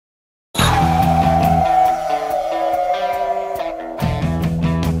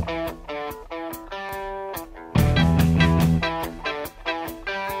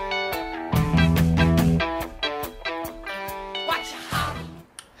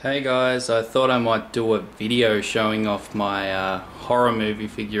Hey guys, I thought I might do a video showing off my horror movie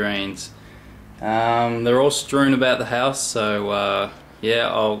figurines. They're all strewn about the house, so yeah,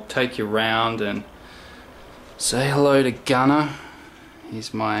 I'll take you around and say hello to Gunnar.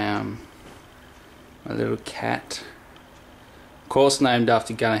 He's my my little cat, of course named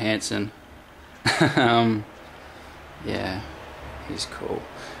after Gunnar Hansen. Yeah, he's cool.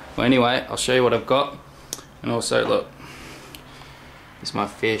 Well, anyway, I'll show you what I've got, and also look. Here's my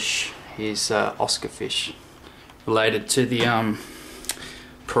fish. He's Oscar fish, related to the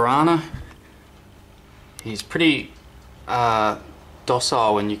piranha. He's pretty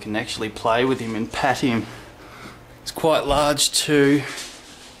docile when you can actually play with him and pat him. It's quite large too,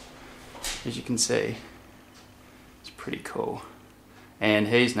 as you can see. It's pretty cool. And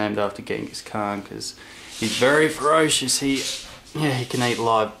he's named after Genghis Khan because he's very ferocious. He can eat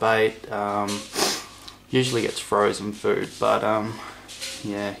live bait. Usually gets frozen food, but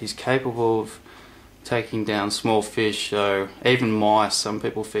yeah, he's capable of taking down small fish, so even mice. Some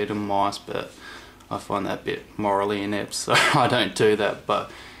people feed them mice, but I find that a bit morally inept, so I don't do that. But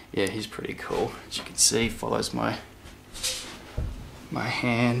yeah, he's pretty cool. As you can see, follows my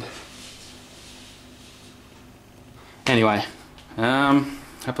hand. Anyway,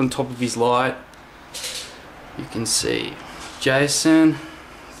 up on top of his light, you can see Jason.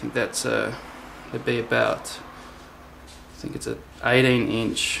 I think that's it'd be about, I think it's a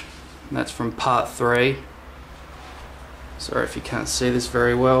 18-inch, and that's from part 3. Sorry if you can't see this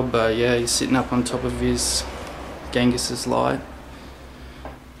very well, but yeah, he's sitting up on top of his Genghis's light.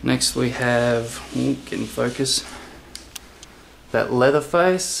 Next we have, get in focus, that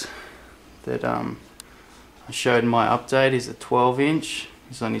Leatherface that I showed in my update. Is a 12-inch.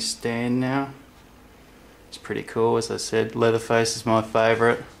 He's on his stand now. It's pretty cool. As I said, Leatherface is my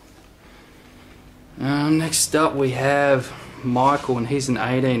favourite. Next up we have Michael, and he's an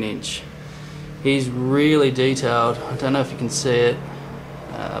 18-inch. He's really detailed. I don't know if you can see it,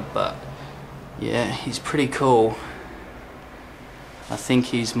 but yeah, he's pretty cool. I think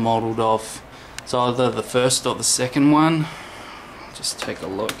he's modelled off, it's either the first or the second one. Just take a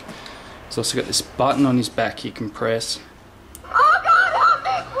look. He's also got this button on his back you can press. Oh God, help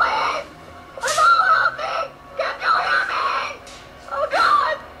me, please! Hello, help me! Can you hear me? Oh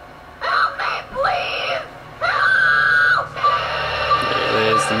God, help me, please! Help me! Yeah,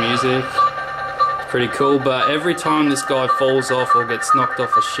 there's the music. It's pretty cool, but every time this guy falls off or gets knocked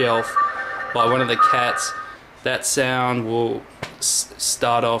off a shelf by one of the cats, that sound will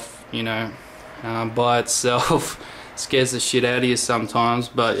start off, you know, by itself. Scares the shit out of you sometimes,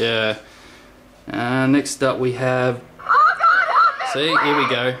 but yeah. Next up we have, Oh God, help me, see, please! here we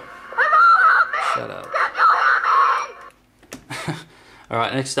go. Hello, help me! Shut up. Can you hear me?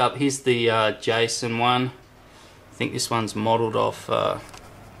 Alright, next up, here's the Jason one. I think this one's modelled off the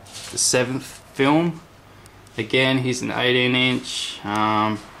 7th film. Again, he's an 18-inch.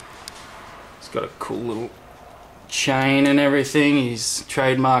 He's got a cool little chain and everything. He's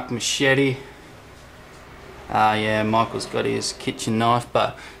trademark machete. Yeah, Michael's got his kitchen knife,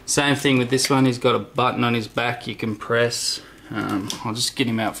 but same thing with this one. He's got a button on his back you can press. I'll just get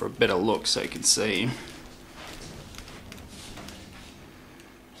him out for a better look so you can see him.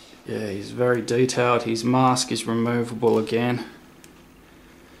 Yeah, he's very detailed. His mask is removable again.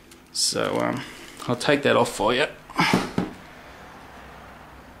 So I'll take that off for you.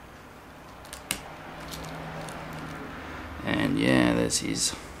 And yeah, there's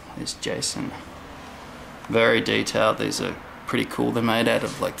Jason. Very detailed. These are pretty cool. They're made out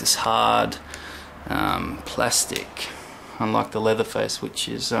of like this hard plastic, unlike the Leatherface, which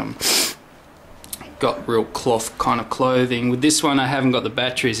is got real cloth kind of clothing. With this one I haven't got the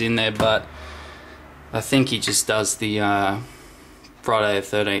batteries in there, but I think he just does the Friday the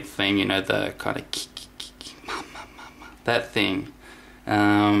 13th thing, you know, the kind of that thing.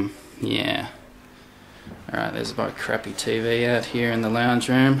 Yeah. Alright, there's my crappy TV out here in the lounge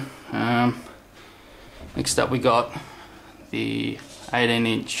room. Next up we got the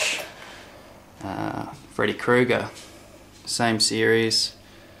 18-inch Freddy Krueger, same series.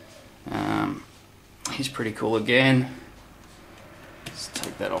 He's pretty cool again. Let's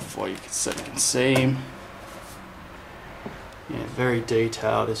take that off for you so you can see him. Yeah, very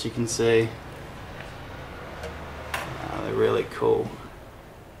detailed, as you can see. They're really cool.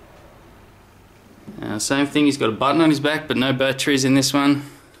 Same thing, he's got a button on his back, but no batteries in this one.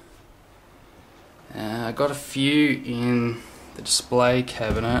 I got a few in the display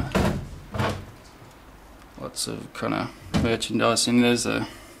cabinet. Lots of kind of merchandise in. There's a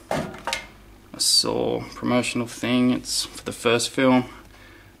Saw promotional thing. It's for the first film.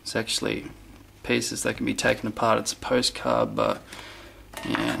 It's actually pieces that can be taken apart. It's a postcard, but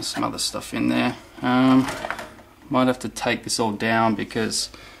yeah, some other stuff in there. Might have to take this all down because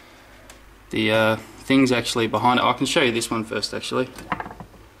the thing's actually behind it. I can show you this one first actually.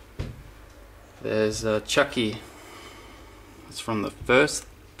 There's Chucky. It's from the first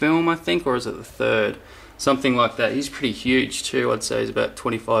film I think, or is it the third? Something like that. He's pretty huge too. I'd say he's about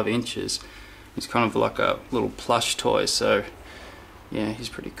 25 inches. He's kind of like a little plush toy, so yeah, he's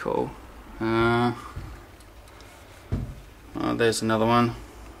pretty cool. Oh, there's another one.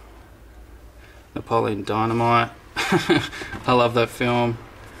 Napoleon Dynamite. I love that film.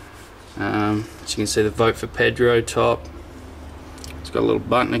 As you can see, the Vote for Pedro top. It's got a little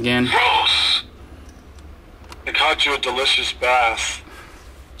button again. I caught you a delicious bath.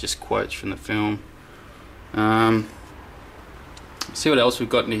 Just quotes from the film. See what else we've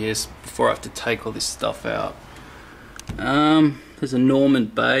got in here before I have to take all this stuff out. There's a Norman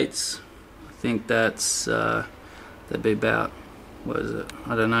Bates. I think that's that'd be about, what is it?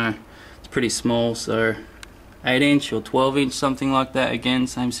 I don't know. It's pretty small, so 8-inch or 12-inch, something like that. Again,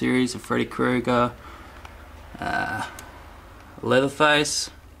 same series of Freddy Krueger. Leatherface.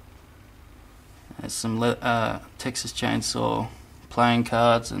 There's some Texas Chainsaw playing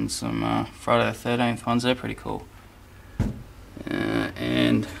cards and some Friday the 13th ones. They're pretty cool.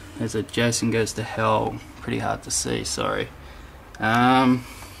 And there's a Jason Goes to Hell. Pretty hard to see, sorry. And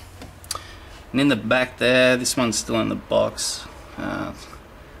in the back there, this one's still in the box.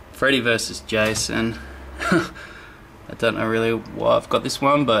 Freddy versus Jason. I don't know really why I've got this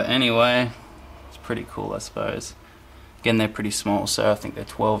one, but anyway, it's pretty cool, I suppose. Again, they're pretty small, so I think they're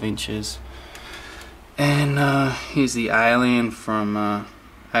 12 inches. And here's the alien from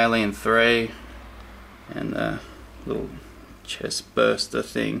Alien 3, and the little chest burster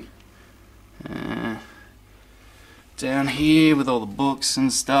thing. Down here with all the books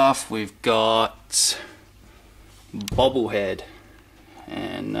and stuff, we've got Bobblehead,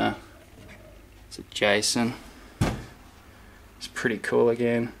 and it's a Jason. It's pretty cool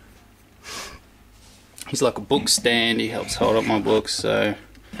again. He's like a book stand, he helps hold up my books, so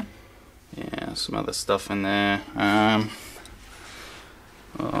yeah, some other stuff in there.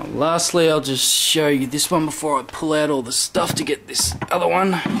 Lastly, I'll just show you this one before I pull out all the stuff to get this other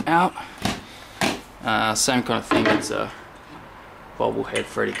one out. Same kind of thing. It's a bobblehead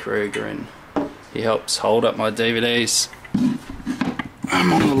Freddy Krueger, and he helps hold up my DVDs.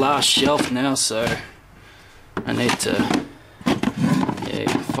 I'm on the last shelf now, so I need to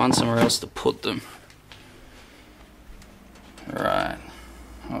find somewhere else to put them. Right,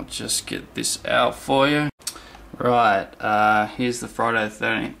 I'll just get this out for you. Right, here's the Friday the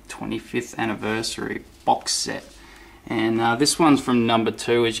 13th 25th anniversary box set, and this one's from number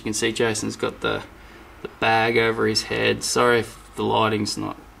 2. As you can see, Jason's got the bag over his head. Sorry if the lighting's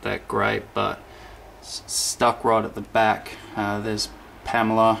not that great, but it's stuck right at the back. There's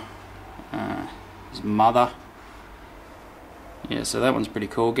Pamela, his mother. Yeah, so that one's pretty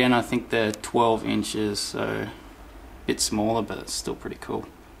cool. Again, I think they're 12 inches, so a bit smaller, but it's still pretty cool.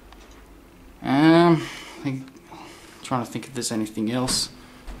 Trying to think if there's anything else.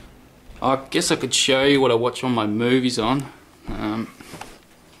 I guess I could show you what I watch all my movies on.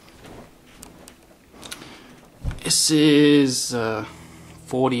 This is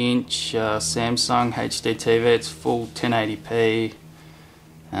 40-inch Samsung HD TV. It's full 1080p.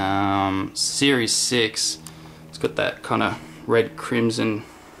 Series 6. It's got that kind of red crimson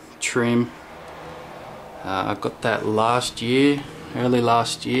trim. I got that last year, early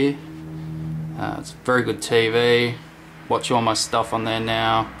last year. It's a very good TV. Watch all my stuff on there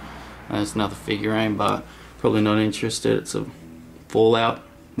now. There's another figurine, but probably not interested. It's a Fallout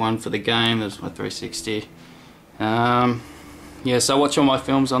one for the game. There's my 360. Yeah, so I watch all my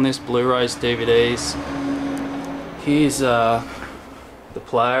films on this, Blu-rays, DVDs. Here's the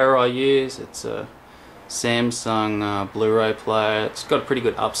player I use. It's a Samsung Blu-ray player. It's got a pretty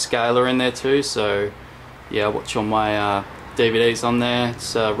good upscaler in there too, so yeah, I watch all my DVDs on there.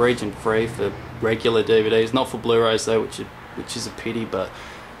 It's region free for regular DVDs, not for Blu-rays though, which is a pity, but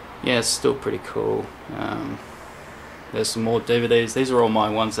yeah, it's still pretty cool. There's some more DVDs. These are all my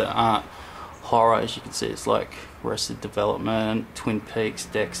ones that aren't horror. As you can see, it's like Arrested Development, Twin Peaks,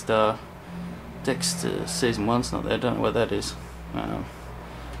 Dexter season 1's not there, I don't know what that is.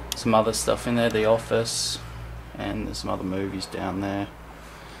 Some other stuff in there, The Office, and there's some other movies down there.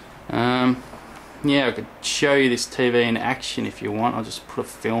 Yeah, I could show you this TV in action if you want. I'll just put a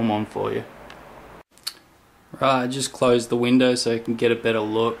film on for you. Right, I just closed the window so you can get a better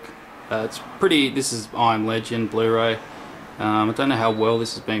look. It's pretty. This is I Am Legend Blu-ray. I don't know how well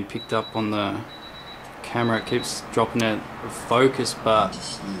this is being picked up on the camera. It keeps dropping out of focus, but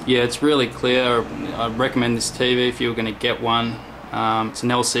yeah, it's really clear. I recommend this TV if you were going to get one. It's an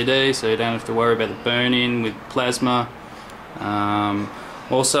LCD, so you don't have to worry about the burn-in with plasma.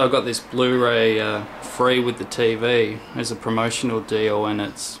 Also, I got this Blu-ray free with the TV as a promotional deal, and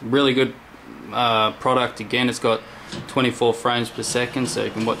it's really good product. Again, it's got 24 frames per second, so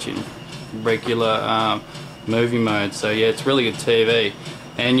you can watch it in regular movie mode. So yeah, it's really good TV.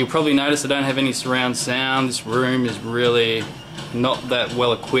 And you'll probably notice I don't have any surround sound. This room is really not that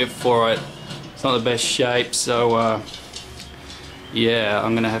well equipped for it. It's not the best shape, so yeah,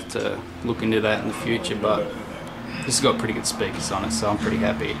 I'm gonna have to look into that in the future, but this has got pretty good speakers on it, so I'm pretty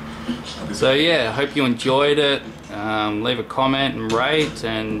happy. So yeah, I hope you enjoyed it. Leave a comment and rate,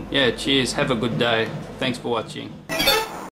 and yeah, cheers, have a good day. Thanks for watching.